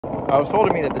I was told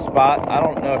to meet at the spot. I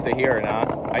don't know if they're here or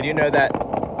not. I do know that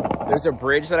there's a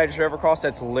bridge that I just drove across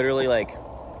that's literally like,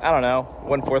 I don't know,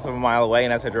 1/4 of a mile away.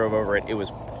 And as I drove over it, it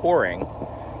was pouring.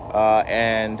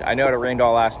 And I know it rained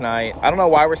all last night. I don't know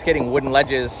why we're skating wooden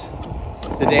ledges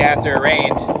the day after it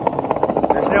rained.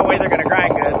 There's no way they're gonna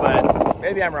grind good, but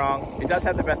maybe I'm wrong. It does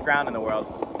have the best ground in the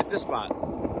world. It's this spot.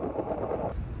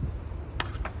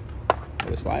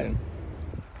 We're sliding.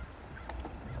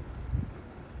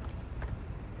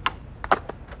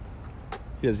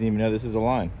 He doesn't even know this is a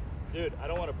line. Dude, I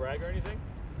don't want to brag or anything.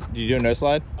 Did you do a no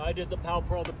slide? I did the Pal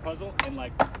Pro the puzzle in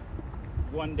like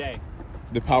 1 day.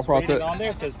 The Pal Pro on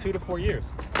there says 2 to 4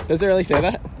 years. Does it really say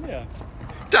that? Yeah.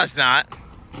 Does not.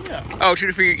 Yeah. Oh, 2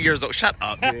 to 4 years old. Shut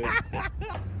up, dude.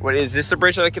 What is this? The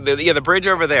bridge? Yeah, the bridge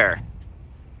over there.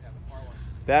 Yeah, the far one.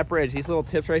 That bridge. These little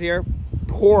tips right here,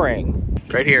 pouring.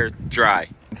 Right here, dry.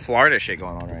 Florida shit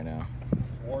going on right now.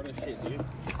 Florida shit, dude.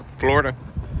 Florida.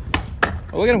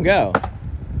 Oh, look at him go.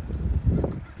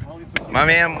 My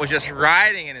man was just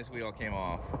riding and his wheel came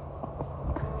off.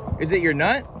 Is it your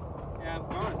nut? Yeah, it's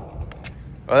gone.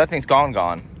 Oh, that thing's gone.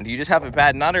 Do you just have a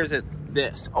bad nut or is it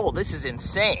this? Oh, this is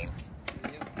insane.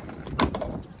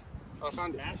 Oh, I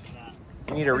found it.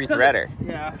 You need a rethreader.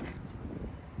 Yeah.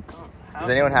 Does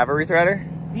anyone have a rethreader?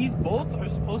 These bolts are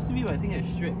supposed to be, but I think it's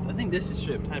stripped. I think this is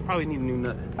stripped. I probably need a new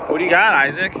nut. What do you got,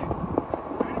 Isaac?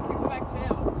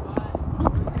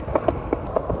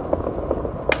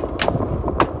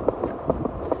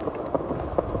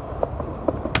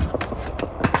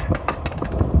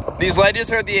 These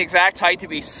ledges are the exact height to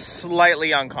be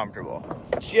slightly uncomfortable.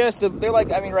 They're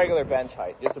like, I mean, regular bench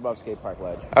height, just above skate park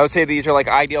ledge. I would say these are like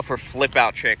ideal for flip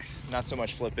out tricks. Not so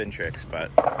much flip in tricks, but.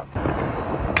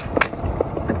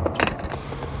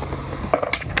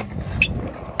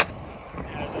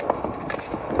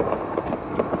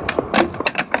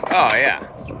 Oh yeah.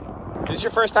 Is this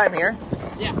your first time here?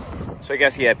 Yeah. So I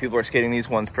guess, yeah, people are skating these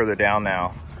ones further down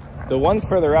now. The ones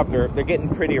further up, they're getting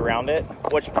pretty around it,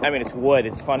 which, I mean, it's wood.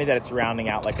 It's funny that it's rounding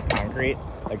out like the concrete.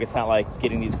 Like, it's not like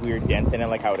getting these weird dents in it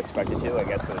like I would expect it to. I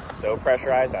guess because it's so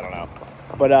pressurized, I don't know.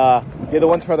 But, yeah, the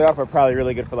ones further up are probably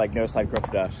really good for, like, no-slide crook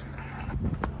stuff.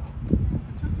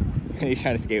 And he's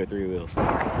trying to skate with 3 wheels.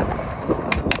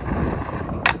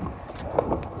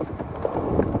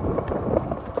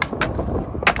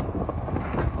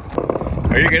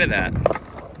 Oh, you're good at that.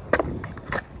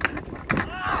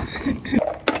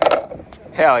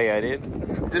 Hell yeah,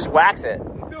 dude. Just wax it.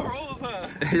 It still rolls, huh?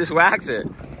 Just wax it.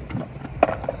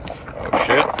 Oh,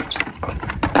 shit.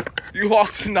 You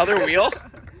lost another wheel?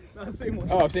 No, same one.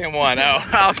 Oh, same one. Oh,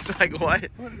 I was like, what?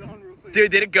 Put it on real quick. Dude,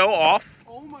 did it go off?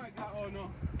 Oh my god. Oh no.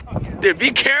 Oh, yeah. Dude,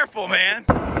 be careful, man.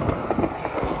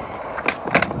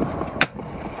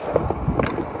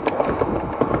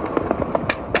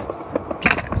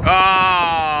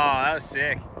 Oh, that was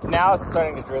sick. Now it's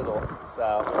starting to drizzle,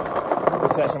 so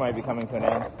this session might be coming to an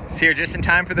end. It's here just in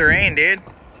time for the rain, dude.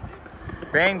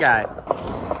 Rain guy.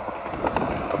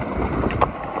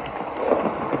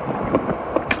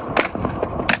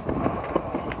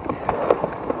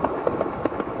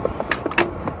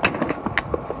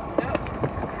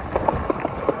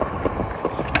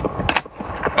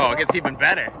 Oh, it gets even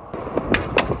better.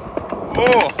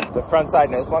 Oh, the front side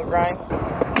nose blunt grind.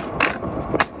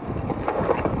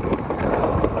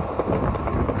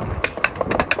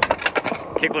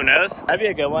 Kickflip nose? That'd be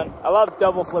a good one. I love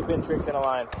double flip in tricks in a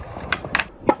line.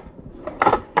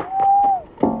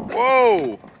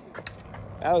 Whoa!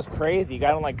 That was crazy. You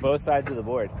got on like both sides of the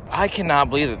board. I cannot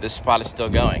believe that this spot is still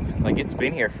going. Like, it's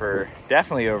been here for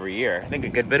definitely over a year. I think a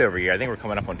good bit over a year. I think we're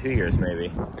coming up on 2 years maybe.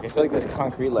 Like, I feel like there's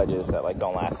concrete ledges that like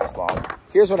don't last this long.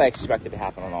 Here's what I expected to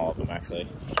happen on all of them actually.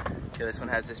 See, this one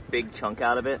has this big chunk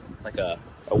out of it, like a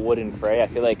wooden fray. I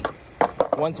feel like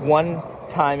once one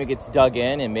time it gets dug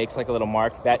in and makes like a little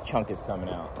mark, that chunk is coming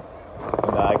out.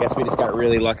 And I guess we just got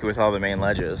really lucky with all the main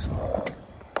ledges.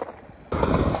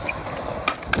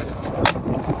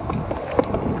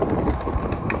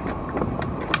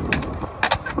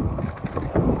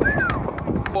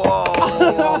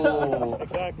 Whoa!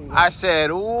 Exactly. I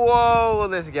said, whoa,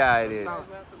 this guy, dude. You have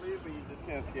to leave, but you just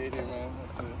can't skate here, man.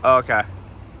 That's it. Oh, okay.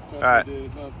 Trust all right. me, dude.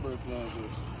 It's not personal.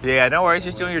 Yeah, no worries.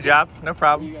 Just doing your job. No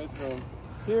problem. Where you guys from?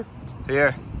 Here.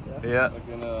 Here. Yeah.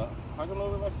 Fucking, how come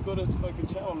nobody likes to go to this fucking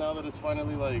channel now that it's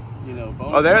finally like, you know,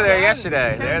 bonus? Oh, they're there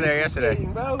yesterday. They're there yesterday.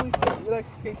 Bro, we like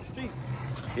to skate the streets.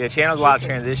 Yeah, channel's a lot of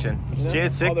transition.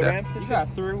 Jade's sick though. You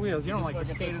got 3 wheels. You don't like to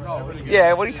skate at all.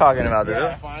 Yeah, what are you talking about, dude?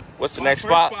 Yeah. What's the next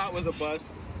spot? First spot was a bust.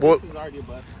 What, this is already a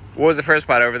bust. what was the first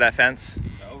spot over that fence?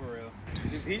 The over rail.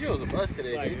 He drove a bus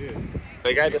today, dude.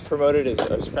 The guy just promoted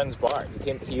his friend's bar.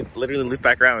 He literally looped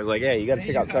back around and was like, "Yeah, you gotta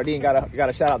check out Sardine. You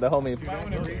gotta shout out the homie." Dude, I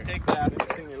want to retake that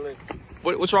after seeing your lips.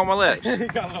 What's wrong with my lips? You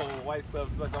got a little white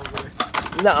stuff stuck over there.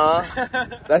 Nuh-uh.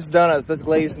 That's donuts. That's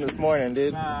glazed from this morning,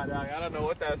 dude. Nah, dog, I don't know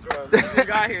what that's from. You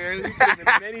got here. You could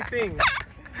have many things.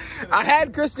 I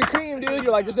had Krispy Kreme, dude.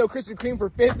 You're like, there's no Krispy Kreme for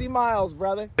 50 miles,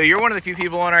 brother. So you're one of the few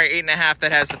people on our 8.5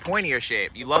 that has the pointier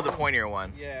shape. You love the pointier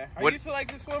one. Yeah. I used to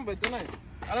like this one, but then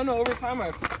I don't know, over time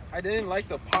I didn't like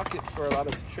the pockets for a lot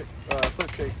of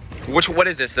flip tricks. What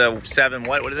is this? The 7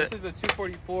 what is it? This is a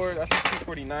 244. That's a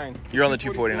 249. You're on the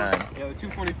 249. Yeah, the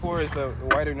 244 is the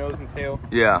wider nose and tail.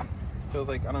 Yeah. Feels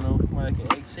like, I don't know, more like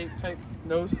an egg-shaped type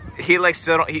nose. He like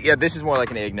still don't, yeah, this is more like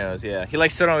an egg nose, yeah. He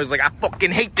like still don't, was like, I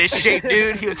fucking hate this shape,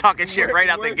 dude. He was talking shit right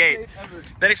out the gate.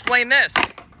 Then explain this.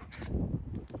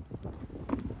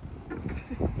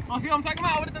 Oh, see what I'm talking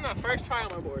about? I would have done that first try on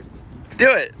my board.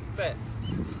 Do it. Bet.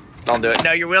 Don't do it.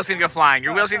 No, your wheel's gonna go flying.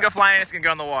 Your wheel's gonna go flying and it's gonna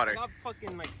go in the water. I got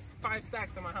fucking like 5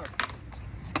 stacks in my house.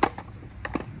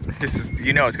 This is,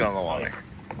 you know it's going in the water.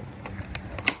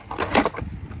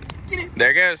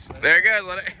 There it goes. There it goes.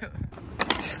 Let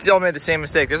it. Still made the same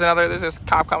mistake. There's this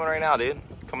cop coming right now, dude.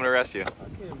 Coming to arrest you.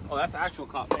 Oh, that's the actual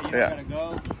cop. So you're gonna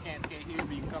go, you can't skate here,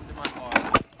 but you can come to my car.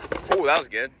 Oh, that was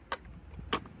good.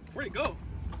 Where'd he go?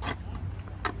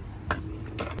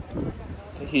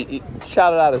 He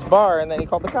shouted out his bar and then he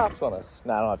called the cops on us.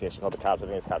 No, I don't have to actually call the cops. I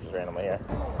think his cops just randomly here.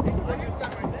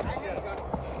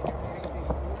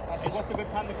 What's a good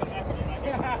time to come back?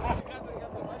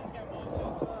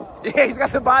 Yeah, he's got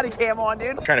the body cam on,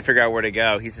 dude. Trying to figure out where to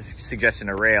go. He's suggesting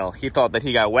a rail. He thought that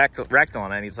he got wrecked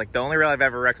on it. And he's like, the only rail I've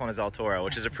ever wrecked on is El Toro,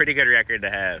 which is a pretty good record to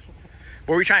have.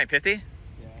 What were we trying, 50? Yeah.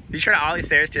 Did you try to ollie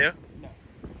stairs too? No.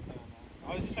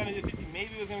 I was just trying to do 50. Maybe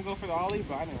I was gonna go for the ollie,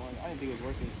 but I didn't think it was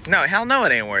worth it. No, hell no,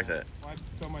 it ain't worth it. Why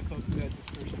throw myself through that just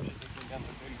for some shit that's been done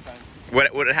like 30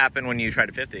 times? What happened when you tried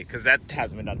to 50? Because that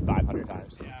hasn't been done 500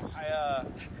 times. Yeah,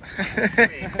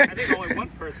 I think only one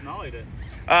person ollied it.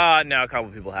 No, a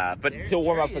couple people have, but to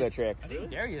warm up for their tricks. I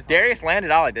think Darius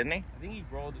landed ollie, didn't he? I think he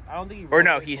rolled. I don't think he rolled. Or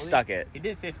no, it he fully. stuck it. He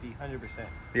did 50, 100%.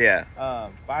 Yeah.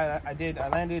 But I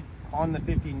landed on the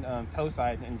 50 toe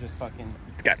side and just fucking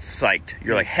Got psyched.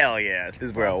 You're like, hell yeah, this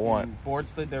is where I want. Board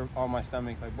slid there on my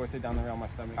stomach. Like board slid down the rail on my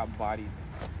stomach. Got bodied.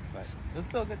 But it's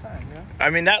still a good time, you know? I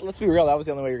mean, let's be real, that was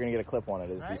the only way you're gonna get a clip on it,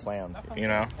 is if you Right? slammed, That's what you I'm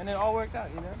know? saying. And it all worked out,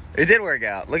 you know? It did work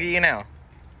out. Look at you now.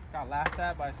 Got laughed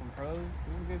at by some pros. It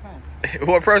was a good time.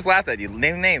 What pros laughed at you?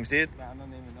 Name names, dude. Nah, no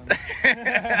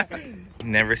name.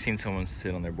 Never seen someone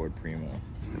sit on their board primo.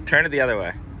 Turn it the other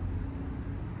way.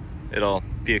 It'll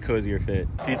be a cozier fit.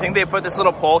 Do you think they put this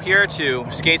little pole here to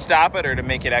skate stop it or to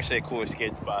make it actually a cooler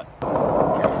skate spot?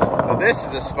 So this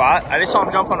is a spot. I just saw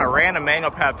him jump on a random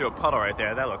manual pad through a puddle right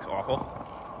there. That looks awful.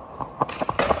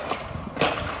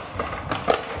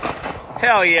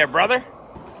 Hell yeah, brother.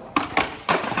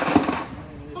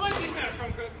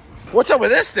 What's up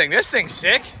with this thing? This thing's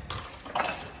sick.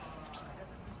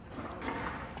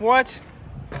 What?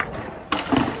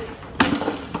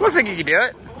 Looks like you can do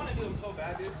it. I want to do them so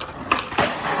bad, dude.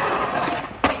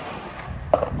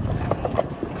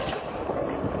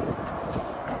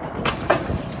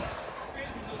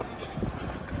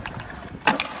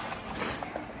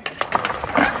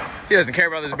 He doesn't care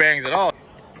about his bearings at all.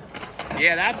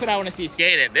 Yeah, that's what I want to see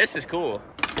skated. This is cool.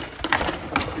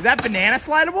 Is that banana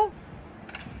slidable?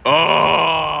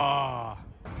 Oh!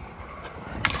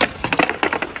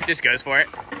 Just goes for it.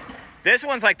 This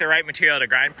one's like the right material to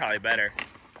grind, probably better.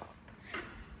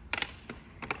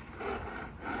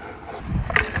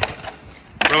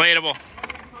 Relatable.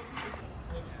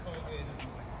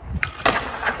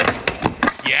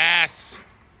 Yes.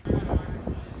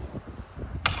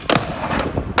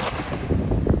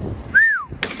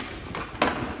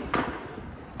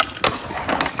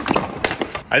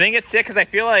 I think it's sick because I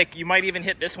feel like you might even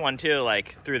hit this one too,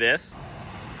 like through this.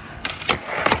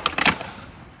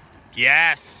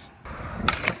 Yes.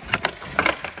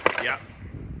 Yep.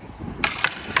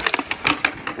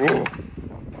 Ooh.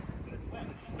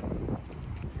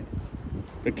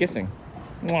 Good kissing.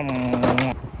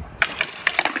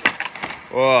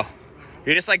 Whoa.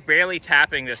 You're just like barely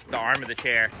tapping the arm of the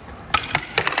chair.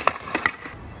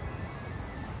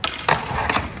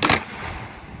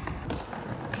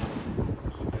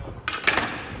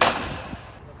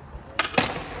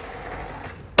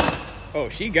 Oh,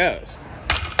 she goes.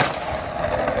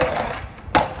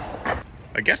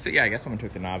 I guess someone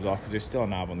took the knobs off because there's still a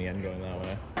knob on the end going that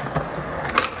way.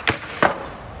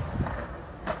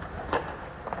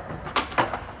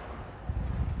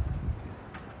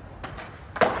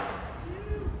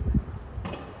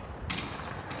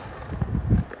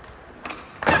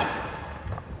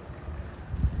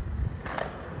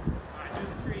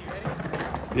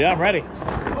 Yeah, I'm ready.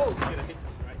 Oh shit, I hit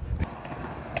something right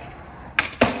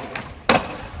there.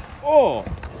 Oh.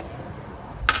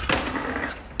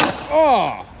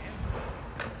 Oh.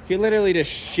 He literally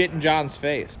just shit in John's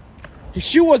face. His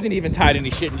shoe wasn't even tied and he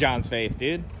shit in John's face,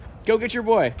 dude. Go get your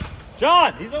boy.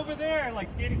 John, he's over there, like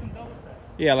skating some double set.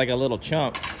 Yeah, like a little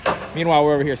chump. Meanwhile,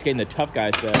 we're over here skating the tough guy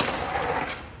stuff.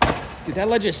 Dude, that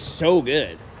ledge is so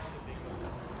good.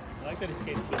 I like that he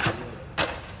skates good.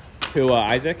 Who,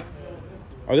 Isaac?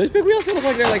 Are those big wheels? They look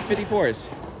like they're like 54s.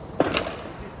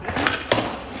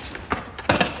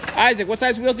 Isaac, what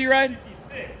size wheels do you ride?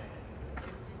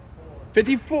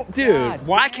 54. Dude, God,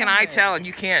 why can I tell and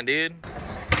you can't, dude?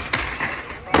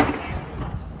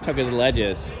 How good the ledge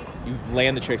is. You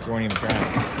land the tricks you weren't even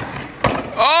trying.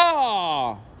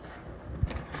 Oh!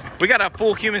 We got a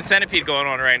full human centipede going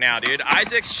on right now, dude.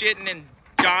 Isaac's shitting in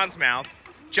John's mouth.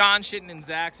 John's shitting in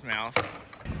Zach's mouth.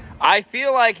 I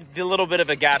feel like the little bit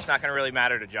of a gap's not gonna really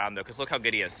matter to John though, because look how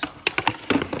good he is.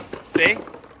 See?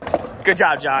 Good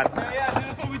job, John. Yeah, dude,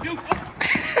 that's what we do.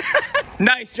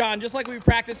 Nice, John, just like we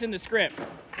practiced in the script.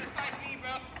 Just like me,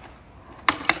 bro.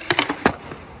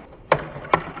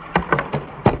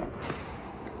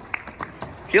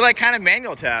 He like kind of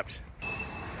manual tapped.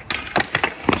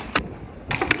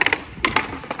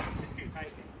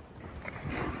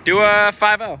 Do a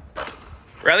 5-0.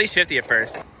 Or at least 50 at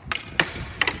first.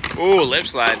 Ooh, lip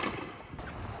slide.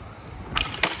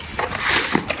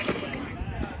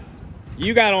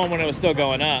 You got on when it was still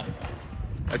going up.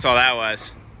 That's all that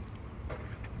was.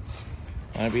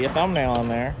 Wanna be a thumbnail on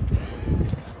there.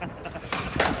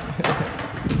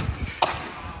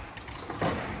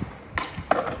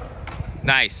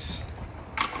 Nice.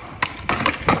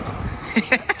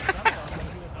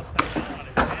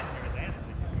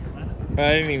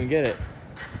 I didn't even get it.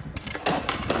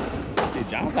 Dude,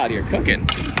 John's out here cooking.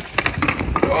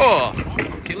 Oh,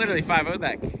 he literally 5-0'd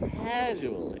that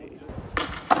casually.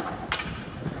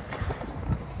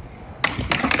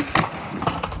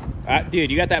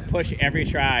 Dude, you got that push every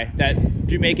try. That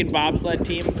Jamaican bobsled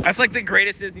team. That's like the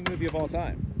greatest Disney movie of all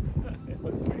time. It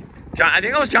was great. John, I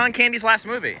think that was John Candy's last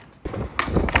movie.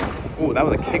 Ooh, that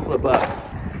was a kickflip up.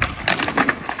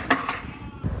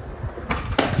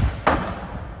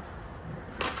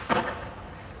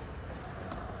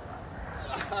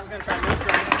 I was gonna try nose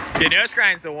grind. The nose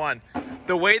grind's the one.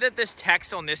 The way that this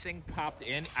text on this thing popped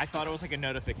in, I thought it was like a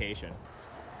notification.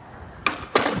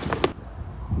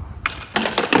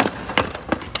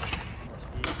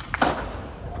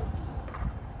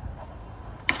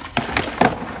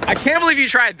 I can't believe you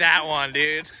tried that one,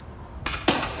 dude.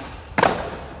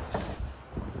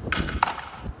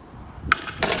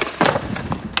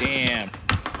 Damn.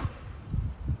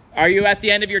 Are you at the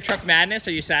end of your truck madness?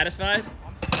 Are you satisfied?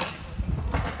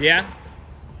 Yeah?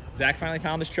 Zach finally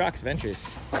found his trucks, Ventures.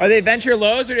 Are they Venture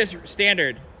lows or just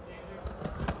standard?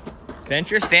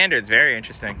 Venture standards, very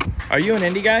interesting. Are you an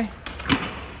indie guy?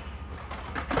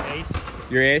 Ace.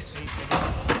 You're ace?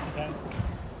 Okay.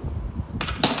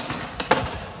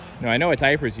 No, I know what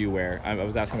diapers you wear. I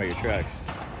was asking about your trucks.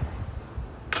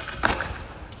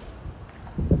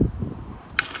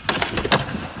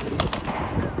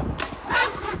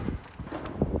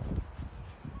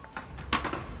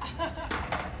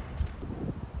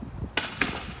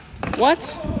 What?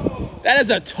 That is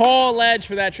a tall ledge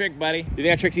for that trick, buddy. You think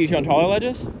that trick's easier on taller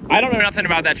ledges? I don't know nothing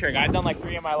about that trick. I've done like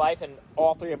 3 in my life, and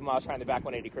all 3 of them I was trying the back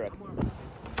 180 crook.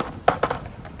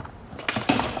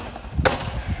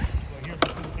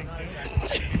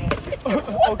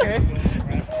 Okay.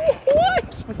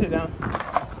 What? Let's sit down.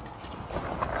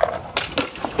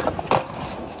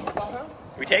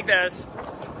 We take those.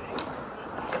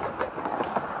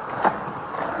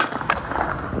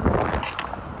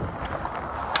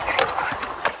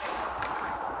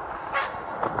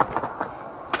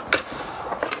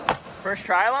 First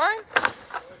try line?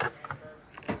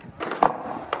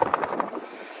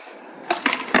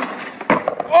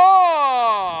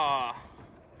 Oh!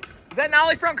 Is that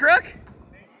nollie front crook?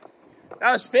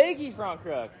 That was fakey front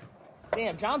crook.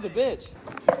 Damn, John's a bitch.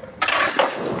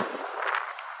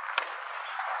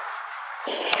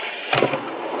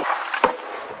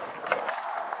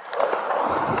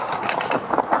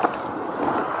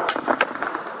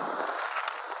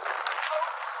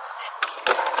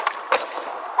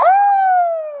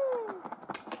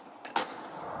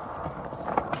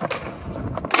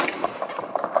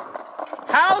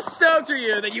 How stoked are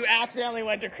you that you accidentally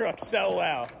went to crook so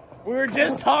well? We were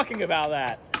just talking about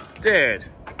that. Dude.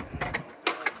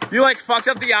 You like fucked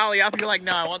up the ollie up and you're like,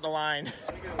 no, I want the line.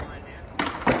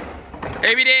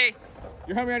 ABD.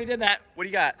 Your homie already did that. What do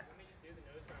you got?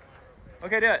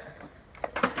 Okay, do it.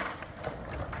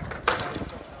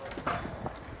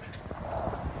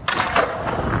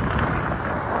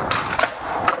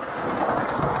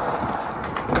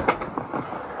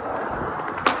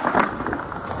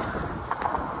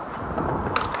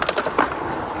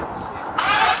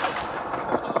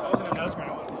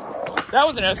 That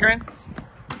was a nose screen.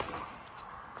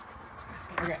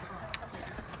 Okay.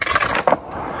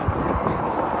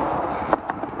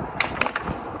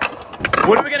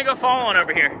 What are we gonna go fall on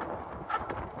over here?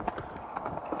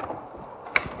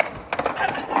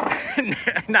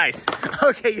 Nice.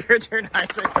 Okay, your turn,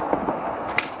 Isaac.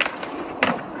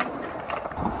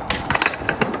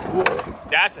 Whoa.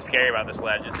 That's what's scary about this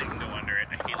ledge, is that you can go under it.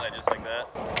 I hate ledges like that.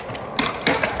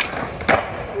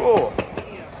 Whoa.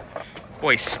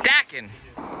 Boy, stacking.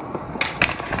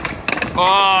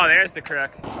 Oh, there's the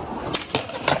crook.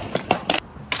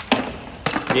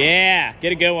 Yeah,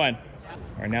 get a good one.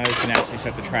 Or now you can actually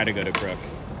start to try to go to crook.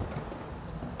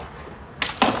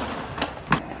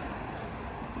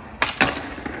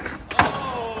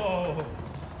 Oh!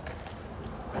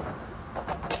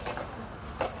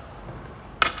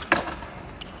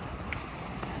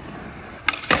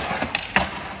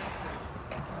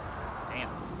 Damn.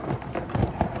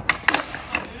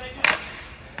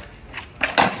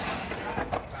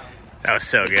 That was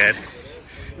so good.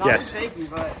 Not Yes. shaky,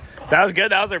 but That was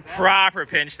good. That was a proper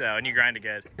pinch, though, and you grinded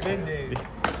good.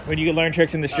 When you can learn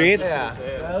tricks in the streets? Yeah.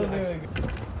 That was really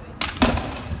good.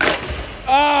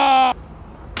 Oh!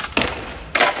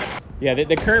 Yeah,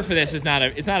 the curve for this is not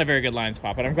a very good line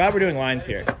spot, but I'm glad we're doing lines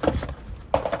here.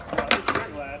 I'm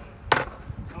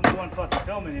the one fucking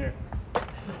filming here.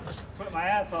 Sweat my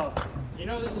ass off. you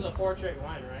know this is a 4-trick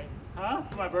line, right? Huh?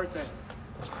 For my birthday.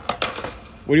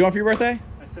 What do you want for your birthday?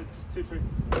 I said just 2 tricks.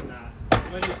 Nah.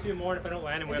 I'm gonna do 2 more, and if I don't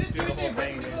land, we have to do the whole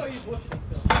thing.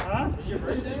 Huh? Is your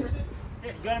birthday? Yeah,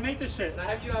 you gotta make this shit. And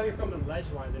I have you out here from the ledge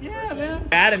line. Yeah, man.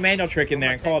 Add a manual trick in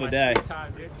there and call it a day.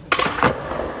 Time, dude.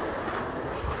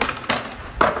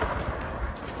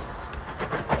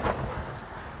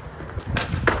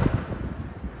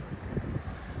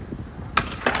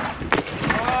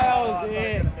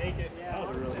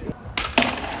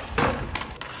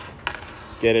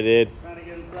 Get it, dude. Trying to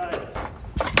get inside.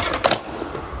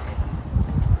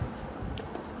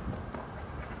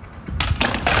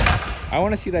 I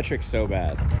want to see that trick so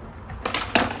bad.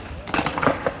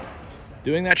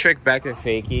 Doing that trick back to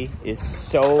fakie is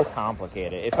so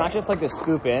complicated. It's not just like the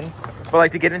scoop in, but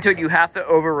like to get into it, you have to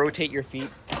over rotate your feet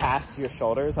past your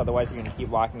shoulders. Otherwise, you're gonna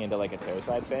keep locking into like a toe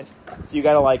side pinch. So you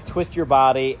gotta like twist your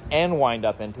body and wind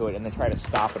up into it and then try to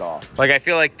stop it all. Like I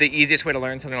feel like the easiest way to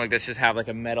learn something like this is have like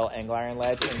a metal angle iron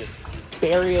ledge and just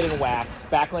bury it in wax,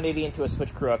 back 180 into a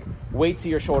switch crook, wait till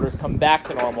your shoulders come back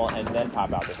to normal, and then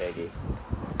pop out the fakie.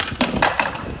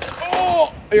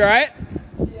 Oh, you all right?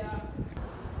 Yeah.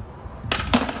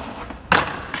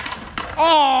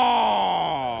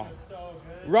 Oh,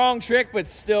 wrong trick, but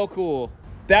still cool.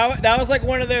 That was like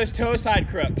one of those toe side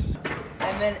crooks.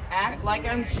 And then act like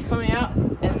I'm coming out,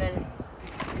 and then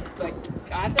like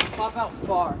I have to pop out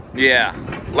far. Yeah,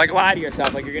 like lie to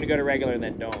yourself, like you're gonna go to regular and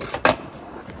then don't.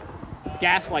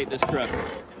 Gaslight this crook.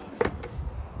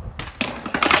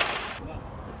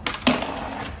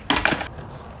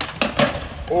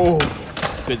 Oh,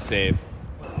 good save.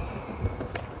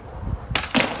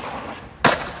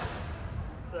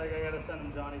 So I gotta send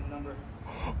him Johnny's number.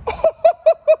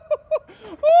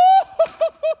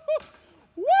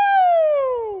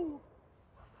 Woo!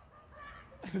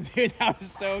 Dude, that was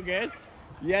so good.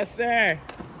 Yes, sir.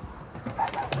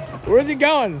 Where's he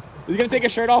going? Is he gonna take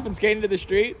his shirt off and skate into the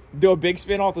street? Do a big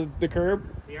spin off the curb?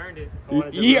 He earned it.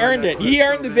 He earned it. He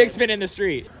earned the big spin in the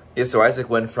street. Yeah, so Isaac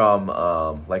went from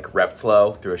like rep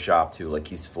flow through a shop to like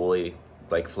he's fully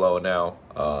like flow now,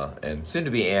 and soon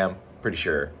to be am. Pretty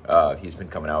sure he's been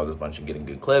coming out with a bunch and getting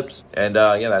good clips, and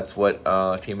yeah, that's what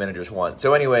team managers want.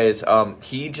 So anyways,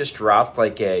 he just dropped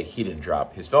like he didn't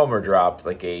drop, his filmer dropped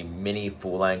like a mini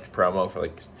full-length promo for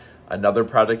like another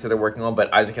project that they're working on,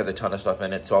 but Isaac has a ton of stuff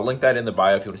in it, so I'll link that in the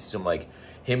bio if you want to see some like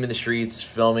him in the streets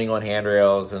filming on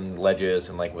handrails and ledges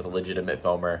and like with a legitimate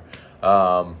filmer.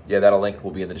 Yeah, that'll link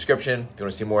will be in the description if you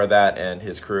want to see more of that and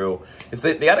his crew.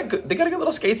 They got a good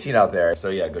little skate scene out there, so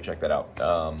yeah, go check that out.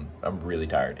 I'm really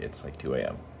tired. It's like 2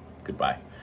 a.m. Goodbye.